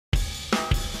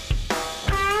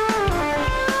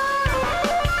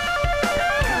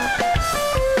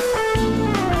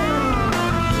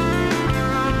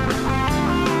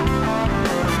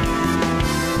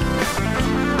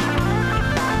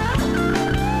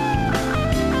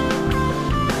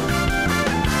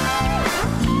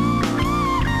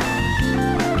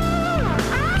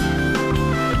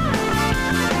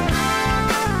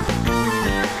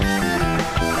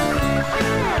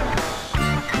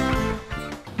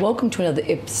Welcome to another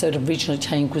episode of Regional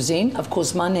Italian Cuisine. Of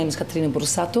course, my name is Caterina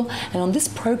Borsato, and on this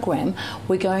program,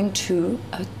 we're going to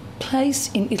a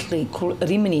place in Italy called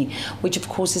Rimini, which of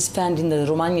course is found in the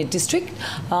Romagna district,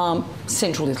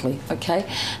 central Italy, okay?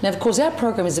 Now, of course, our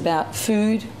program is about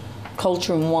food,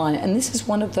 culture and wine, and this is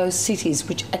one of those cities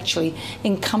which actually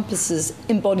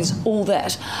embodies all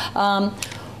that.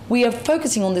 We are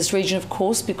focusing on this region, of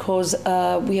course, because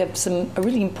we have a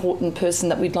really important person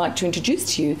that we'd like to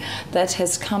introduce to you that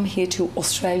has come here to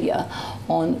Australia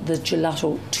on the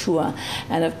Gelato tour.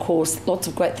 And of course, lots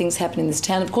of great things happen in this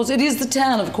town. Of course, it is the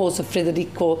town, of course, of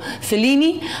Federico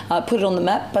Fellini, put it on the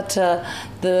map, but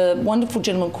the wonderful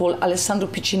gentleman called Alessandro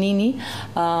Piccinini,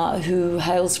 who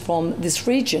hails from this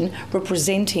region,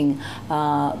 representing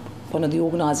one of the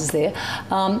organisers there,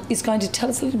 is going to tell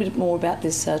us a little bit more about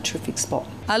this terrific spot.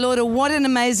 Allora, what an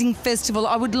amazing festival.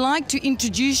 I would like to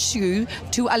introduce you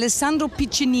to Alessandro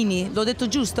Piccinini. L'ho detto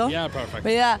giusto? Yeah, perfect.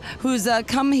 Yeah, who's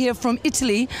come here from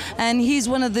Italy, and he's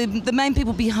one of the main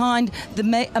people behind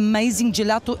the amazing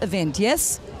Gelato event,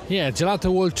 yes? Yeah, Gelato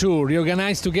World Tour,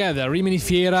 reorganized together, Rimini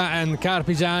Fiera and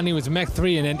Carpigiani with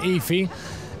Mac3 and then IFI.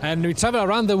 And we travel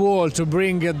around the world to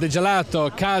bring the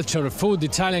gelato culture, food,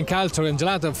 Italian culture and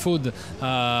gelato food,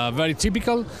 very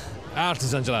typical,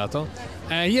 artisan gelato.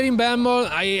 Here in Melbourne,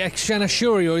 I can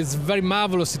assure you, it's a very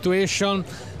marvelous situation,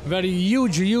 very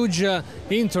huge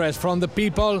interest from the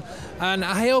people, and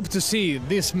I hope to see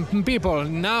these people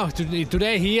now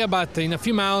today here, but in a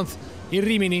few months in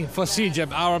Rimini for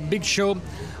SIGEP, our big show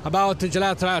about the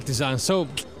gelato artisans. So.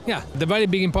 Yeah, the very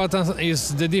big importance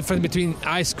is the difference between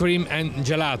ice cream and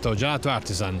gelato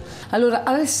artisan. Allora,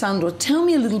 Alessandro, tell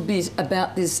me a little bit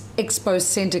about this expo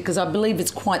centre, because I believe it's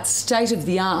quite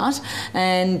state-of-the-art,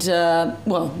 and,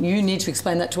 well, you need to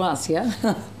explain that to us, yeah?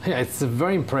 Yeah, it's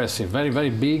very impressive,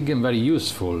 very big and very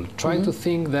useful. Try to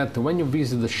think that when you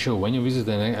visit the show, when you visit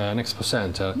an expo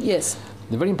centre, yes.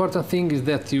 The very important thing is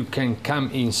that you can come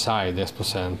inside the expo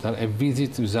center and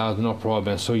visit without no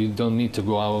problem, so you don't need to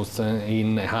go out,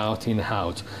 in,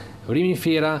 out. Rimini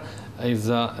Fiera is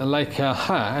like,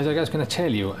 as I was going to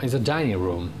tell you, it's a dining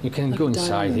room. You can go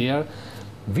inside here,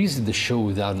 visit the show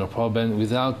without no problem,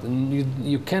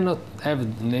 you cannot have,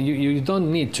 you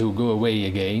don't need to go away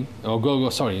again, or go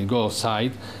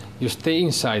outside. You stay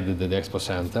inside the expo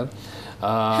center.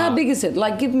 How big is it?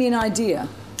 Like, give me an idea.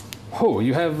 Oh,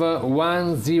 you have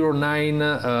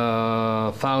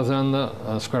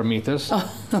 109,000 square meters to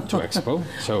expo.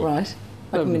 So right.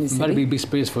 Like very big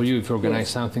space for you if you organize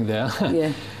something there.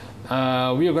 Yeah.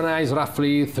 We organize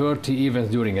roughly 30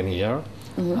 events during a year.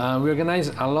 We organize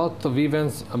a lot of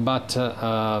events, but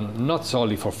not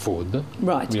solely for food.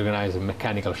 Right. We organize a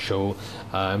mechanical show,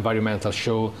 environmental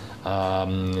show,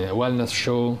 wellness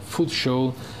show, food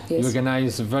show. Yes. We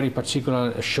organize a very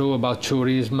particular show about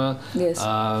tourism. Yes.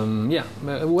 Yeah,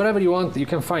 whatever you want, you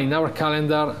can find in our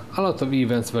calendar a lot of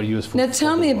events very useful. Now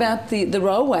tell me about the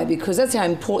railway, because that's how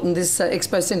important this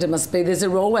expo centre must be. There's a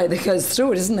railway that goes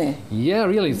through it, isn't there? Yeah,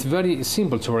 really, it's very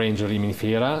simple to arrange Rimini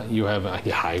Fiera. You have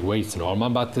the highway, it's normal,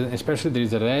 but especially there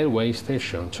is a railway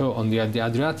station. So on the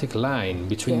Adriatic line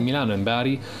between Milano and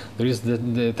Bari, there is the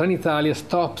Trenitalia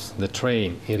stops the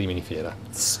train in Rimini Fiera.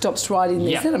 Stops right in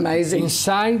there. Yeah. Isn't that amazing?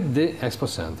 Inside the expo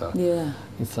center. Yeah.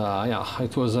 It's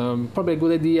it was probably a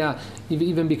good idea,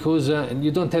 even because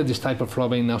you don't have this type of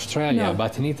problem in Australia,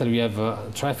 but in Italy we have a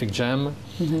traffic jam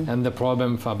and the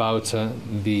problem about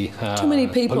the too many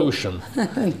people. Pollution.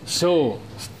 So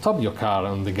stop your car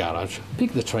on the garage,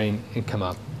 pick the train and come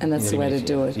up. And that's the way to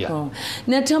do it. Yeah. Oh.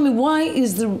 Now tell me,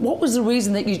 what was the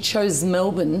reason that you chose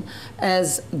Melbourne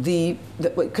as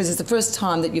because it's the first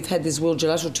time that you've had this World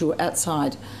Gelato Tour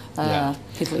outside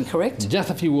Italy, correct? Just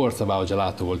a few words about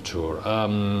Gelato World Tour.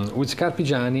 With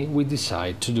Carpigiani, we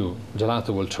decided to do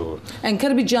Gelato World Tour. And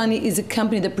Carpigiani is a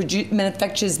company that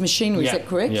manufactures machinery, is that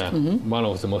correct? Yeah, one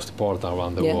of the most important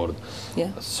around the world.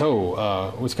 Yeah.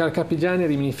 So, with Carpigiani,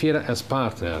 Rimini Fiera as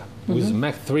partner, with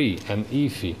Mac3 and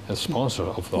IFI as sponsor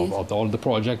of all the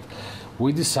project,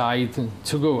 we decided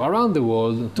to go around the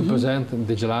world to present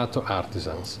the gelato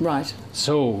artisans. Right.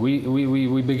 So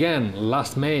we began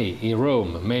last May in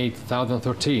Rome, May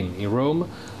 2013 in Rome.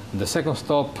 The second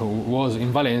stop was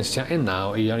in Valencia, and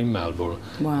now here in Melbourne.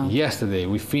 Wow. Yesterday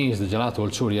we finished the Gelato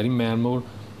World Tour here in Melbourne.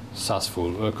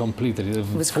 Successful, completely. It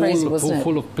was crazy, wasn't it?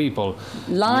 Full of people.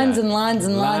 Lines and lines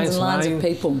and lines of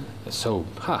people. So,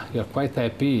 you're quite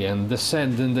happy, and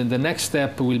the next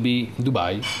step will be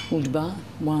Dubai. Dubai,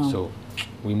 wow. So,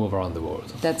 we move around the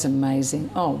world. That's amazing.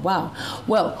 Oh, wow.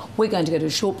 Well, we're going to go to a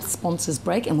short sponsors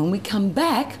break, and when we come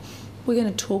back, we're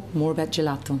going to talk more about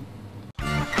gelato.